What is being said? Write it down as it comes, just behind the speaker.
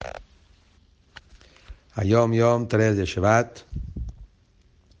Hayom Yom 3 de Shevat,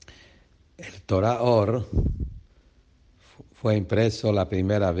 el Torah Or fue impreso la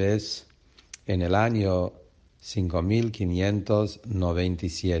primera vez en el año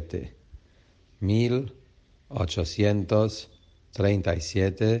 5597,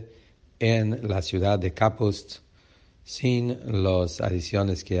 1837, en la ciudad de Kapust, sin las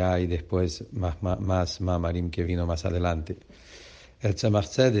adiciones que hay después, más Mamarim que vino más adelante. El Tzemach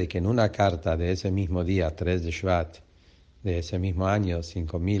Tzedek, en una carta de ese mismo día, 3 de Shvat, de ese mismo año,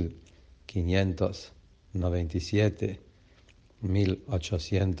 5597,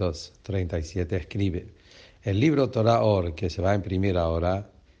 1837, escribe: el libro Torah Or, que se va a imprimir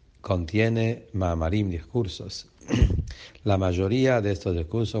ahora, contiene Ma'amarim, discursos. La mayoría de estos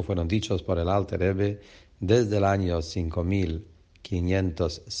discursos fueron dichos por el Alter Rebbe desde el año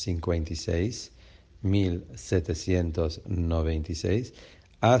 5556, 1796,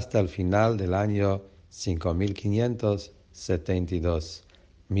 hasta el final del año 5572,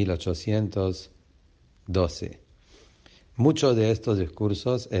 1812. Muchos de estos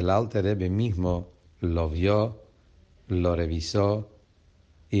discursos el Alter Rebbe mismo lo vio, lo revisó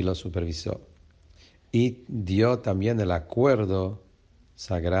y lo supervisó. Y dio también el acuerdo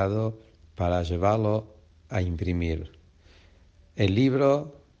sagrado para llevarlo a imprimir. El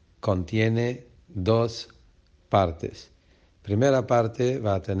libro contiene dos partes. Primera parte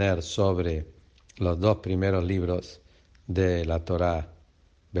va a tener sobre los dos primeros libros de la Torah,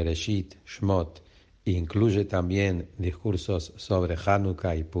 Bereshit, Shmot, e incluye también discursos sobre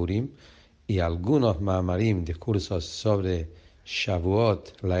Hanukkah y Purim, y algunos Ma'amarim, discursos sobre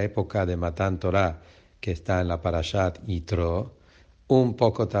Shavuot, la época de Matan Torah, que está en la Parashat Yitro, un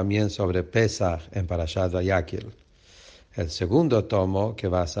poco también sobre Pesach en Parashat Vayakil. El segundo tomo, que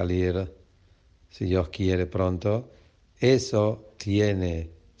va a salir, si Dios quiere, pronto, eso tiene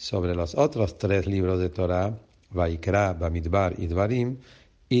sobre los otros tres libros de Torah, Vaikra, Bamidbar y Dvarim,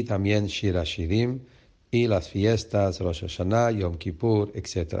 y también Shir HaShirim, y las fiestas, Rosh Hashanah, Yom Kippur,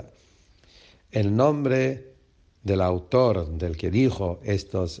 etc. El nombre del autor, del que dijo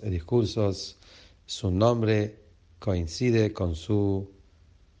estos discursos, su nombre coincide con su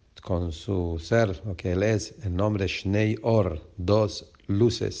ser, lo que él es, el nombre Shnei Or, dos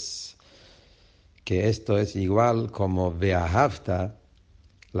luces, que esto es igual como Ve'ahavta,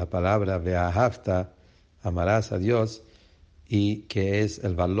 la palabra Ve'ahavta, amarás a Dios, y que es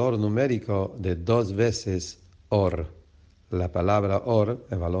el valor numérico de 2 veces Or. La palabra Or,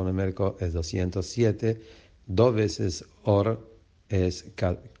 el valor numérico es 207, 2 veces Or es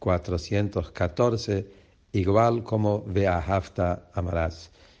 414, igual como Ve'ahavta,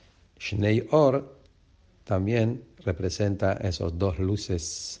 amarás. Shnei Or también representa esos dos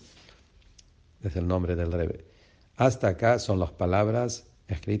luces, es el nombre del Rebbe. Hasta acá son las palabras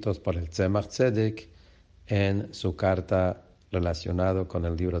escritas por el Tzemach Tzedek en su carta relacionada con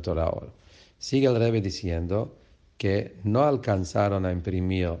el libro Torah Or. Sigue el Rebbe diciendo que no alcanzaron a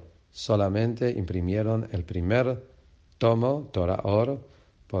imprimir, solamente imprimieron el primer tomo, Torah Or,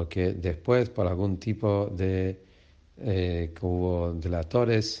 porque después, por algún tipo de que hubo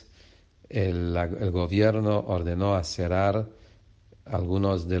delatores, el gobierno ordenó a cerrar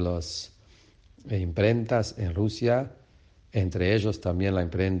algunos de los imprentas en Rusia, entre ellos también la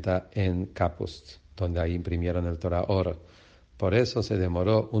imprenta en Kapust, donde ahí imprimieron el Torah Or. Por eso se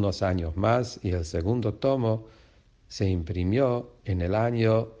demoró unos años más y el segundo tomo se imprimió en el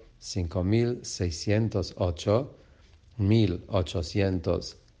año 5608,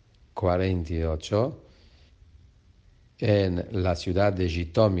 1848, en la ciudad de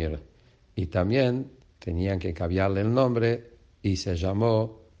Jitomir, y también tenían que cambiarle el nombre y se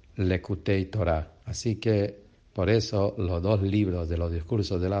llamó Lekutei Torah. Así que por eso los dos libros de los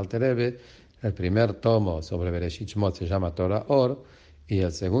discursos del Alter Rebbe, el primer tomo sobre Bereshit Shmot se llama Torah Or, y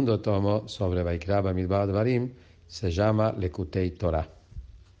el segundo tomo sobre Vaikra Bamidbar Dvarim se llama Lekutei Torah.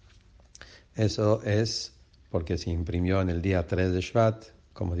 Eso es porque se imprimió en el día 3 de Shvat,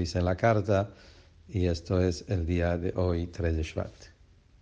 como dice en la carta, y esto es el día de hoy, 3 de Shvat.